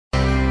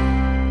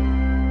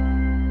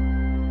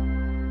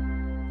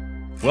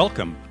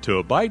Welcome to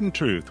Abide in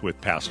Truth with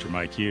Pastor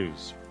Mike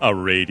Hughes, a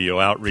radio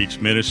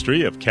outreach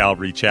ministry of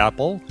Calvary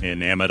Chapel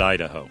in Emmett,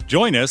 Idaho.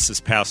 Join us as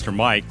Pastor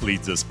Mike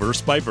leads us verse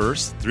by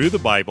verse through the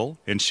Bible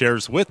and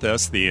shares with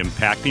us the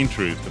impacting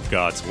truth of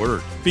God's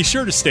Word. Be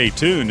sure to stay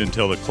tuned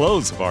until the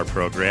close of our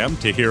program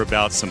to hear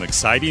about some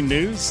exciting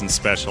news and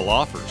special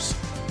offers.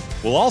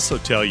 We'll also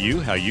tell you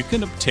how you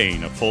can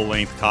obtain a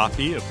full-length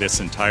copy of this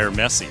entire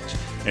message.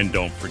 And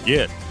don't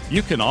forget,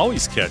 you can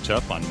always catch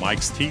up on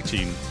Mike's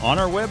teaching on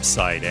our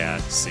website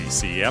at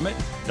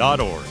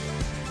ccemmett.org.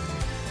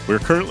 We're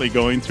currently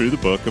going through the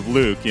book of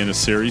Luke in a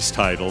series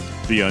titled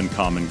The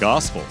Uncommon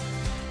Gospel.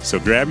 So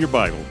grab your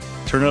Bible,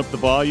 turn up the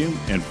volume,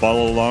 and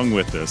follow along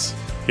with us.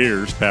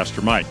 Here's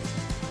Pastor Mike.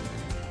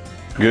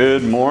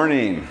 Good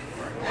morning.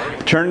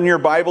 Turn your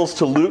Bibles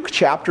to Luke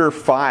chapter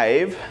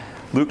 5.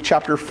 Luke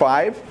chapter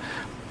 5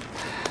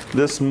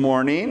 this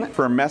morning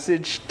for a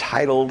message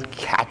titled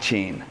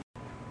Catching.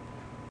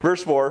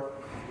 Verse 4,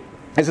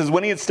 it says,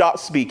 when he had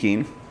stopped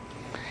speaking,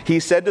 he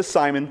said to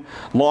Simon,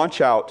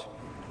 launch out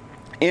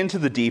into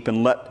the deep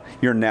and let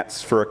your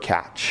nets for a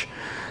catch.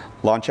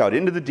 Launch out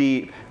into the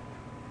deep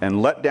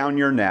and let down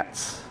your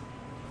nets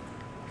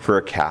for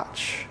a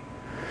catch.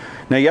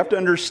 Now you have to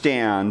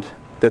understand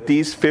that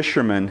these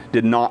fishermen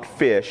did not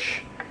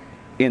fish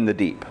in the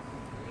deep.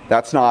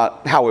 That's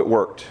not how it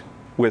worked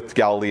with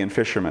Galilean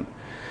fishermen.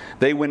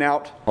 They went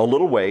out a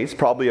little ways,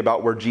 probably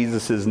about where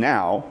Jesus is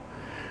now,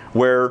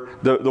 where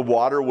the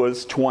water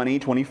was 20,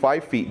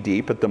 25 feet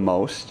deep at the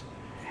most.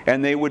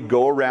 And they would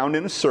go around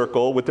in a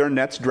circle with their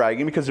nets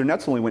dragging, because their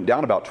nets only went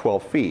down about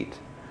 12 feet.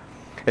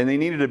 And they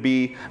needed to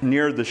be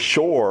near the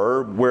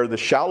shore where the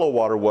shallow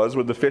water was,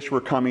 where the fish were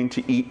coming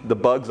to eat the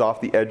bugs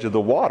off the edge of the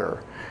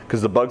water.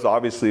 Because the bugs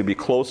obviously would be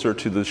closer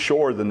to the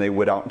shore than they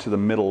would out into the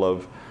middle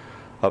of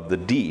the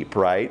deep,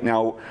 right?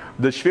 Now,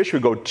 the fish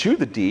would go to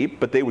the deep,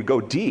 but they would go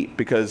deep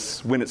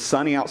because when it's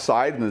sunny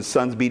outside and the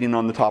sun's beating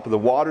on the top of the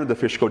water, the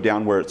fish go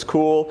down where it's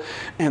cool,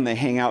 and they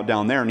hang out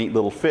down there and eat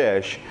little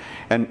fish,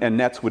 and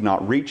nets would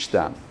not reach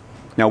them.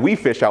 Now, we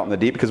fish out in the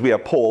deep because we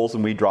have poles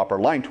and we drop our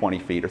line 20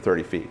 feet or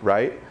 30 feet,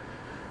 right?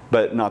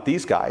 But not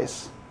these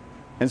guys.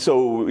 And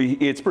so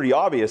it's pretty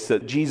obvious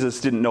that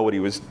Jesus didn't know what he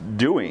was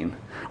doing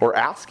or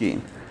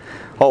asking.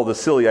 Oh, the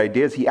silly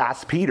idea is he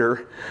asked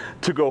Peter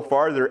to go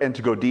farther and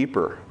to go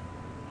deeper.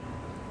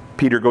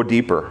 Peter, go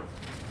deeper.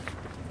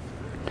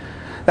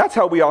 That's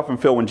how we often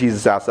feel when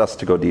Jesus asks us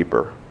to go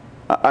deeper.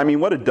 I mean,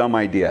 what a dumb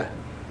idea.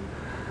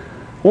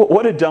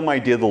 What a dumb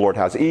idea the Lord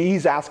has.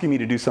 He's asking me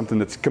to do something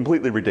that's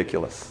completely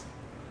ridiculous.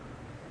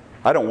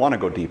 I don't want to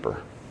go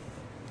deeper.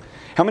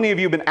 How many of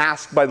you have been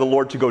asked by the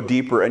Lord to go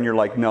deeper and you're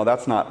like, no,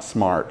 that's not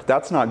smart.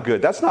 That's not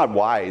good. That's not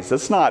wise.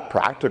 That's not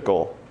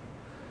practical.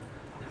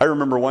 I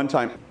remember one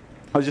time,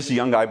 I was just a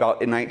young guy,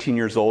 about 19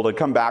 years old. I'd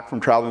come back from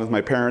traveling with my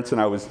parents, and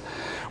I was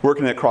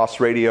working at Cross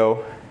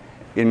Radio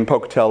in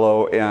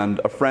Pocatello, and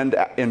a friend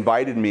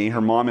invited me, her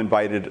mom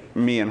invited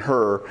me and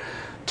her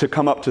to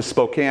come up to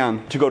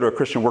Spokane to go to a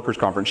Christian Workers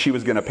Conference. She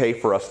was going to pay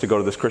for us to go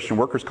to this Christian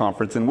Workers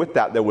Conference, and with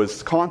that there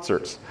was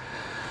concerts.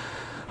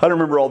 I don't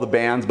remember all the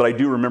bands, but I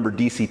do remember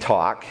DC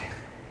Talk,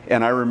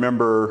 and I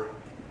remember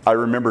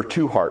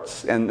Two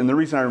Hearts. And the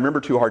reason I remember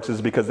Two Hearts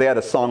is because they had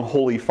a song,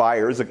 Holy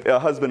Fire. It was a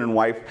husband and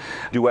wife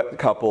duet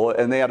couple,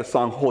 and they had a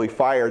song, Holy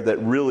Fire, that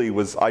really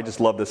was, I just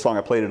loved this song.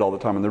 I played it all the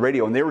time on the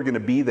radio, and they were going to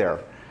be there.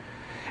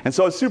 And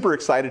so I was super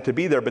excited to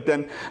be there. But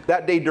then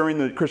that day during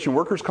the Christian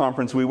Workers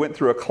Conference, we went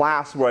through a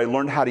class where I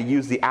learned how to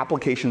use the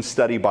Application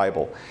Study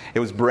Bible. It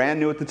was brand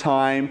new at the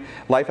time,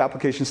 Life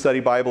Application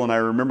Study Bible, and I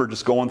remember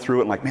just going through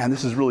it and like, man,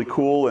 this is really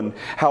cool, and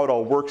how it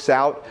all works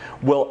out.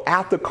 Well,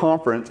 at the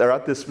conference, or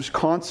at this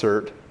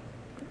concert,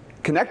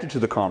 connected to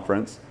the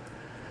conference,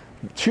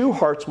 Two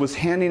Hearts was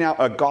handing out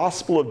a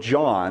Gospel of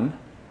John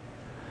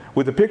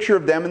with a picture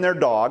of them and their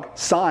dog,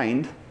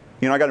 signed.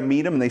 You know, I got to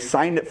meet them, and they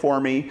signed it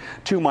for me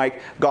to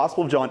Mike,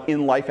 Gospel of John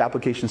in Life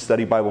Application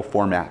Study Bible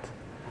format.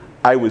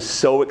 I was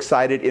so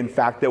excited. In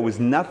fact, there was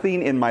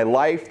nothing in my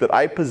life that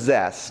I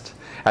possessed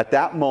at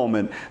that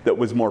moment that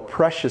was more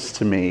precious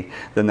to me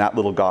than that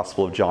little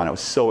Gospel of John. I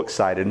was so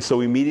excited. And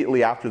so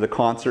immediately after the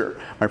concert,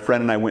 my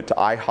friend and I went to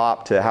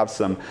IHOP to have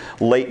some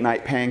late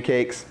night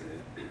pancakes.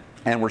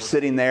 And we're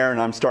sitting there, and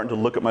I'm starting to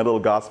look at my little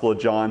Gospel of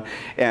John,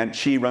 and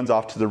she runs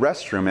off to the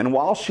restroom. And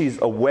while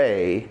she's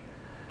away,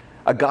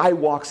 a guy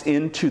walks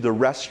into the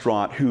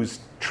restaurant who's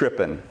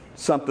tripping.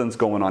 Something's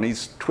going on.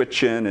 He's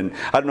twitching, and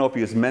I don't know if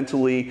he was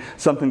mentally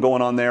something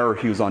going on there, or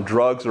he was on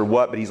drugs or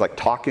what, but he's like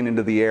talking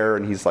into the air,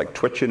 and he's like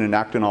twitching and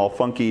acting all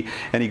funky.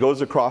 And he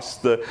goes across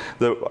the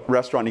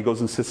restaurant, and he goes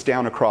and sits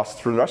down across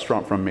the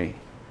restaurant from me.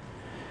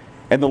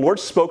 And the Lord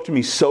spoke to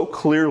me so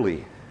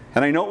clearly.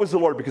 And I know it was the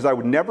Lord because I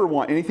would never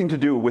want anything to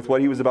do with what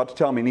he was about to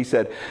tell me. And he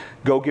said,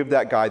 go give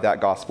that guy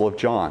that Gospel of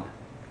John.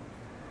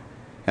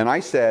 And I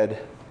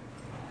said,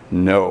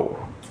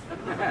 no.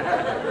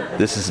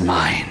 This is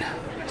mine.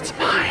 It's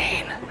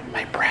mine,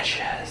 my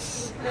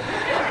precious.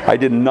 I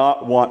did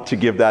not want to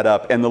give that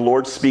up. And the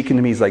Lord speaking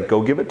to me, he's like,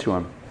 go give it to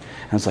him.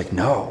 And I was like,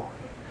 no.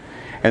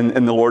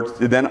 And the Lord,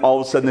 then all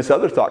of a sudden this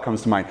other thought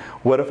comes to mind.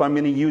 What if I'm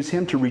going to use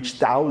him to reach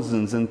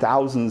thousands and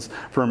thousands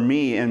for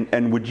me?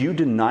 And would you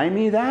deny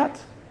me that?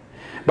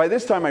 By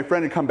this time, my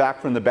friend had come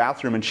back from the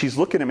bathroom, and she's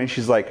looking at me, and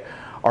she's like,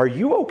 are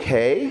you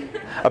okay?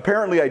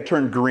 Apparently, I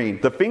turned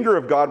green. The finger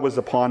of God was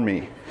upon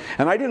me.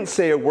 And I didn't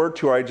say a word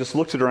to her. I just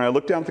looked at her, and I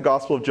looked down at the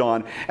Gospel of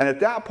John. And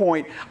at that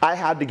point, I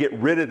had to get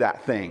rid of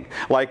that thing.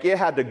 Like, it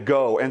had to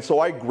go. And so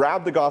I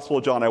grabbed the Gospel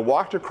of John. I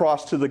walked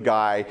across to the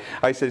guy.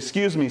 I said,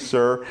 excuse me,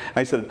 sir.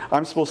 I said,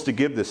 I'm supposed to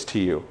give this to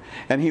you.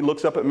 And he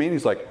looks up at me, and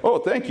he's like, oh,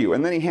 thank you.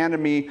 And then he handed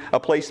me a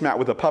placemat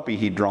with a puppy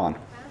he'd drawn.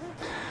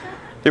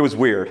 It was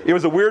weird. It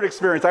was a weird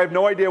experience. I have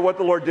no idea what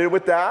the Lord did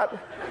with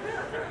that.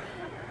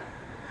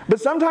 But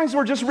sometimes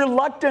we're just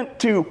reluctant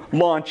to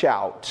launch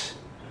out.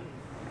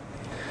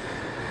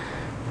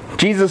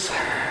 Jesus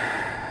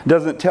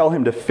doesn't tell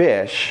him to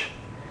fish.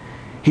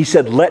 He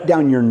said, let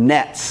down your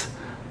nets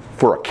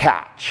for a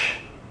catch.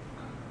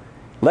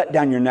 Let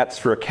down your nets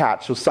for a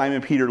catch. So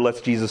Simon Peter lets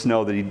Jesus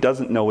know that he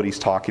doesn't know what he's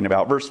talking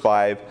about. Verse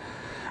 5,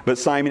 but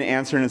Simon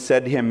answered and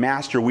said to him,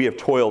 Master, we have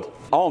toiled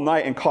all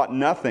night and caught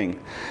nothing.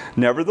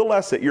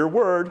 Nevertheless, at your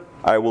word,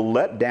 I will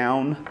let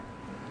down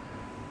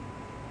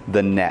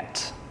the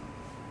net.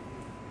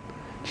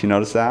 Did you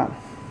notice that?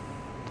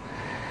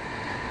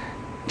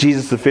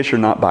 Jesus, the fish are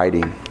not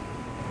biting.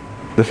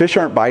 The fish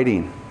aren't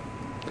biting.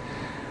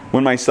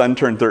 When my son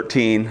turned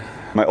 13,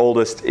 my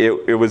oldest,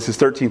 it was his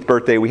 13th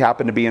birthday. We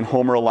happened to be in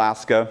Homer,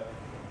 Alaska,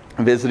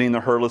 visiting the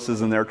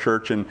Hurleses in their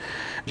church. And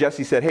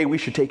Jesse said, hey, we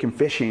should take him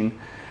fishing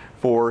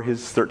for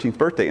his 13th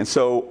birthday. And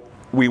so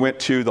we went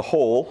to the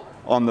hole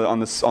on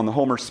the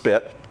Homer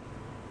spit.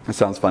 It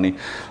sounds funny.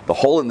 The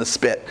hole in the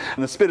spit.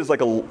 And the spit is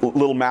like a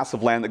little mass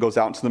of land that goes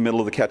out into the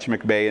middle of the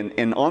Ketchimek Bay.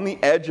 And on the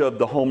edge of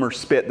the Homer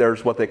spit,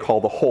 there's what they call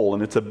the hole.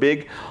 And it's a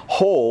big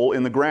hole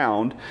in the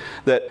ground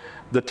that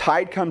the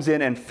tide comes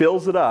in and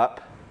fills it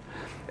up.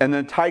 And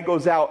then the tide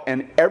goes out,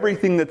 and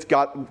everything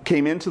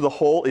came into the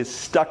hole is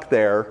stuck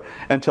there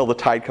until the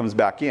tide comes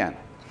back in.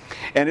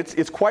 And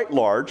it's quite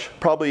large.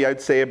 Probably,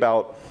 I'd say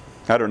about,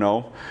 I don't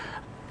know,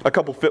 a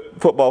couple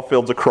football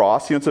fields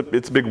across. You know,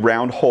 it's a big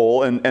round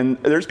hole, and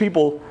there's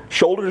people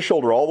shoulder to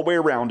shoulder all the way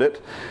around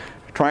it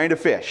trying to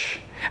fish.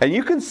 And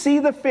you can see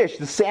the fish,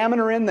 the salmon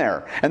are in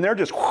there, and they're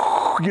just,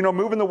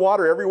 moving the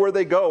water everywhere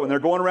they go, and they're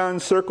going around in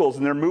circles,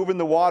 and they're moving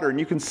the water, and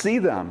you can see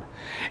them.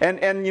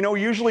 And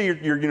usually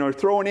you're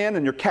throwing in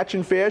and you're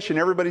catching fish, and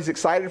everybody's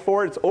excited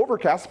for it. It's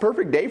overcast,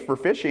 perfect day for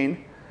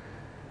fishing.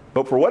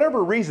 But for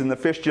whatever reason, the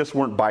fish just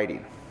weren't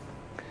biting.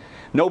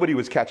 Nobody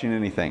was catching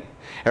anything.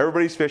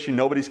 Everybody's fishing,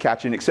 nobody's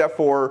catching, except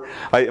for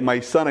my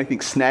son, I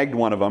think, snagged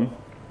one of them.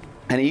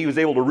 And he was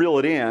able to reel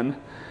it in.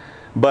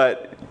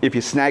 But if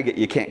you snag it,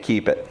 you can't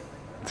keep it.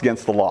 It's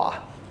against the law.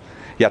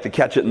 You have to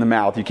catch it in the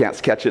mouth. You can't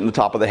catch it in the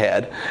top of the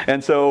head.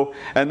 And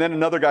then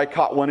another guy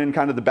caught one in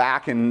kind of the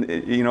back. And,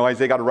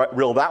 Isaiah got to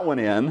reel that one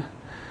in.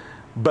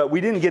 But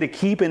we didn't get to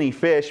keep any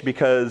fish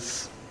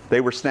because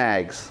they were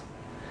snags.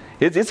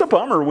 It's a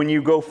bummer when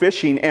you go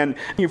fishing and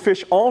you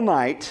fish all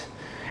night.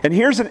 And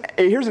here's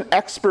an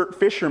expert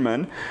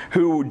fisherman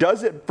who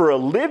does it for a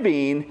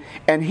living,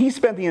 and he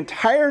spent the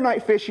entire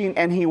night fishing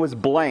and he was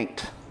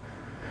blanked.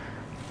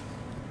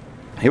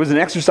 It was an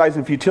exercise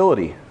in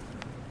futility.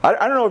 I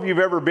don't know if you've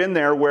ever been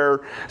there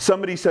where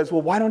somebody says,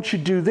 well, why don't you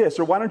do this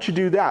or why don't you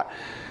do that?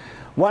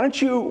 Why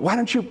don't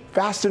you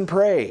fast and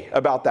pray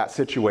about that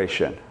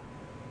situation?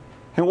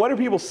 And what do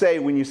people say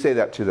when you say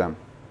that to them?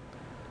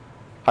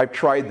 I've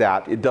tried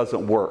that. It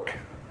doesn't work.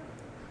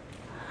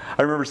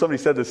 I remember somebody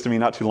said this to me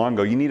not too long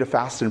ago. You need to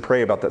fast and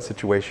pray about that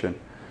situation.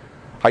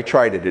 I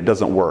tried it. It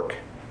doesn't work.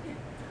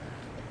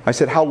 I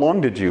said, how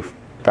long did you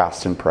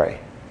fast and pray?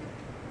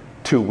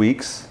 2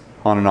 weeks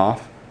on and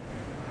off?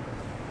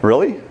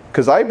 Really?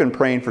 Because I've been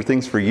praying for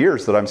things for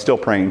years that I'm still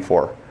praying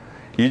for.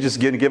 You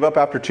just going to give up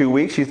after 2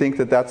 weeks? You think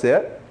that that's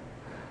it?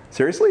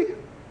 Seriously?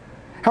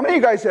 How many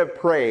of you guys have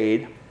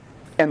prayed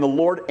and the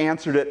Lord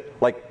answered it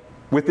like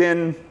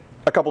within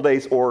a couple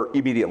days or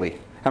immediately?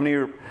 How many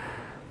of you?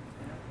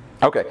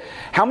 Okay.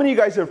 How many of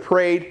you guys have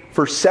prayed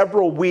for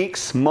several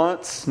weeks,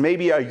 months,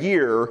 maybe a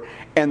year,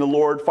 and the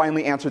Lord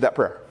finally answered that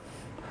prayer?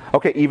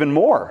 Okay, even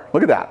more.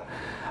 Look at that.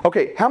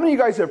 Okay, how many of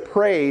you guys have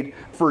prayed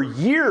for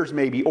years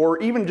maybe,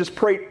 or even just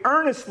prayed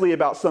earnestly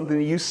about something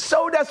that you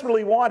so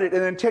desperately wanted,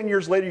 and then 10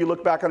 years later you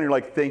look back on it and you're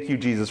like, thank you,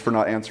 Jesus, for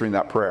not answering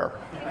that prayer.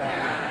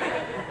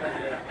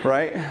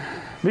 Right?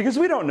 Because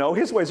we don't know.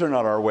 His ways are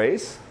not our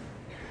ways.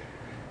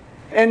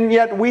 And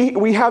yet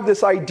we have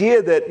this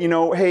idea that,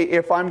 hey,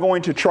 if I'm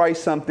going to try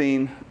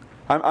something,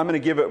 I'm going to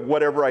give it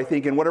whatever I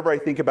think, and whatever I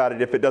think about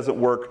it, if it doesn't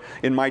work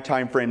in my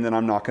time frame, then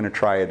I'm not going to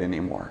try it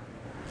anymore.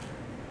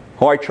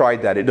 Oh, I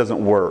tried that. It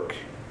doesn't work.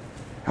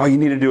 Oh, you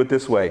need to do it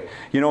this way.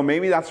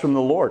 Maybe that's from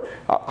the Lord.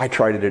 I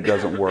tried it. It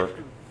doesn't work.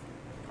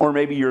 Or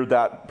maybe you're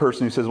that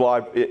person who says,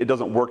 well, it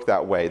doesn't work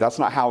that way. That's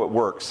not how it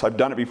works. I've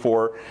done it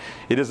before.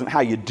 It isn't how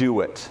you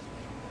do it.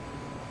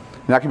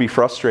 And that can be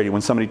frustrating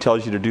when somebody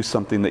tells you to do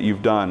something that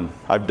you've done.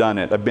 I've done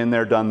it. I've been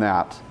there, done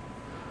that.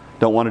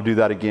 Don't want to do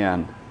that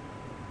again.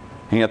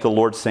 And yet the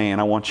Lord's saying,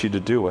 I want you to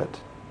do it.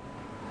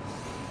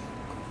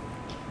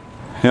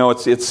 You know,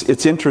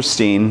 it's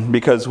interesting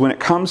because when it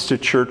comes to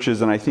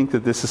churches, and I think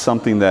that this is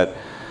something that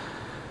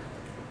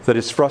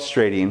is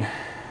frustrating,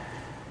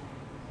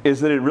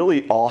 is that it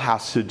really all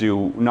has to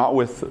do not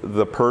with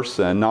the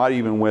person, not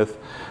even with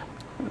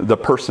the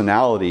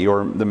personality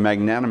or the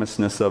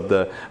magnanimousness of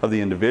the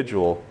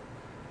individual,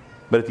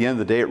 but at the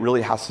end of the day, it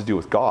really has to do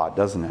with God,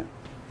 doesn't it?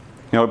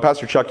 You know,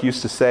 Pastor Chuck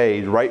used to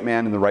say, the right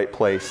man in the right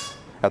place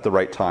at the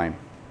right time.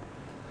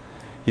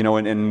 You know,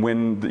 and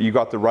when you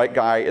got the right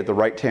guy at the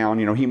right town,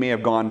 you know, he may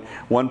have gone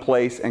one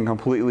place and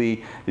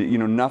completely, you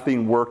know,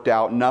 nothing worked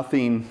out,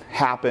 nothing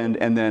happened,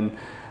 and then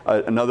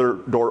another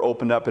door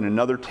opened up in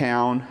another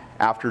town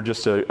after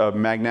just a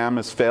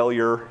magnanimous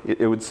failure,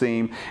 it would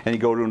seem, and you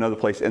go to another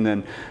place, and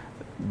then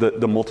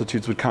the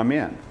multitudes would come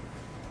in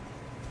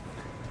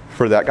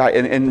for that guy.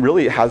 And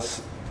really it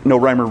has no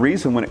rhyme or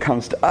reason when it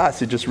comes to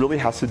us. It just really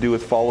has to do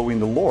with following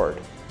the Lord.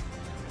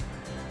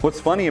 What's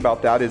funny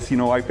about that is, you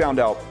know, I found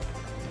out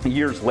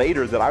years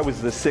later that I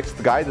was the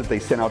sixth guy that they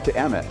sent out to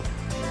Emmett.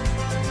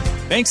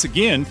 Thanks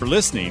again for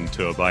listening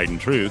to Abide in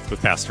Truth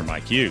with Pastor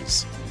Mike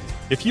Hughes.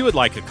 If you would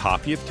like a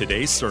copy of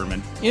today's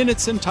sermon in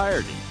its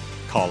entirety,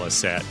 call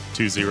us at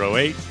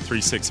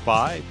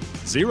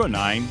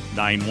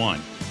 208-365-0991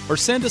 or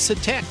send us a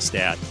text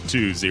at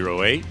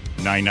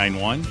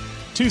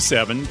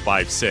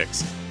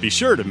 208-991-2756. Be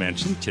sure to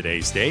mention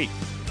today's date.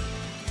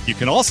 You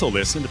can also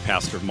listen to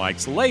Pastor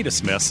Mike's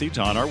latest message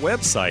on our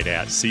website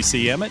at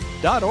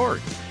ccemmett.org.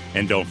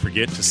 And don't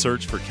forget to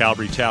search for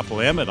Calvary Chapel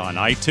Emmett on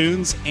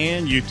iTunes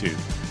and YouTube.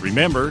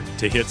 Remember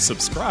to hit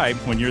subscribe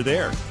when you're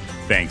there.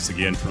 Thanks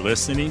again for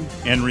listening,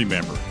 and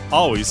remember,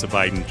 always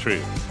abide in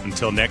truth.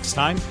 Until next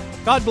time,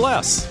 God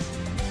bless.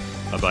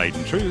 Abide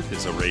in Truth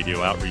is a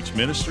radio outreach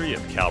ministry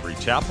of Calvary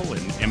Chapel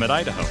in Emmett,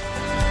 Idaho.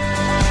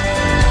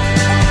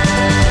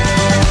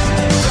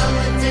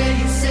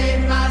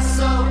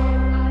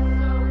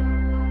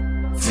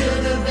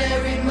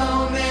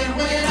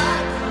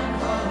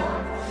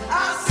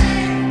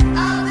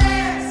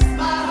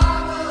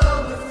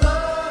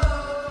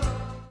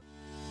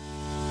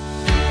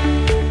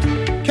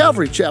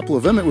 Calvary Chapel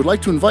of Emmett would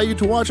like to invite you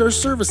to watch our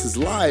services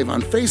live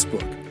on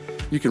Facebook.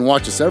 You can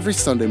watch us every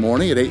Sunday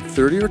morning at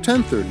 8:30 or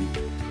 10:30.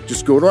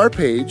 Just go to our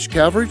page,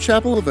 Calvary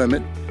Chapel of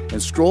Emmett,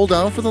 and scroll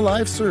down for the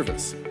live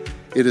service.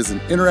 It is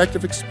an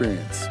interactive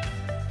experience.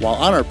 While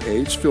on our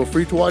page, feel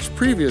free to watch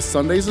previous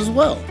Sundays as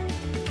well.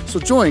 So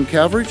join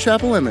Calvary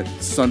Chapel Emmett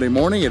Sunday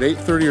morning at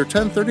 8:30 or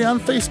 10:30 on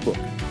Facebook.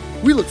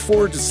 We look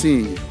forward to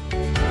seeing you.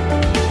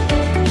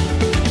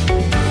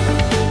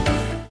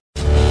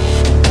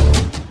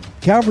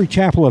 Calvary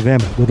Chapel of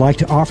Emmett would like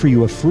to offer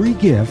you a free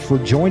gift for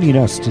joining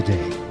us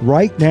today.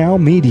 Right Now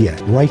Media.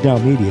 Right Now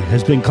Media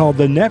has been called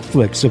the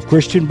Netflix of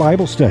Christian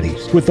Bible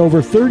studies. With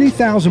over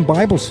 30,000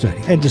 Bible study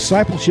and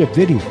discipleship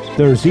videos,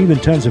 there's even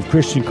tons of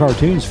Christian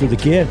cartoons for the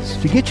kids.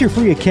 To get your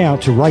free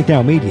account to Right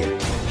Now Media,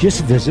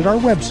 just visit our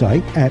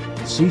website at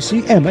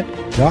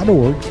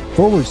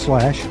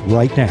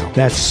ccemmett.org/rightnow.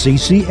 That's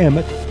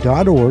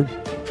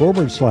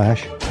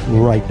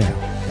ccemmett.org/rightnow.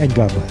 And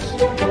God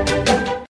bless.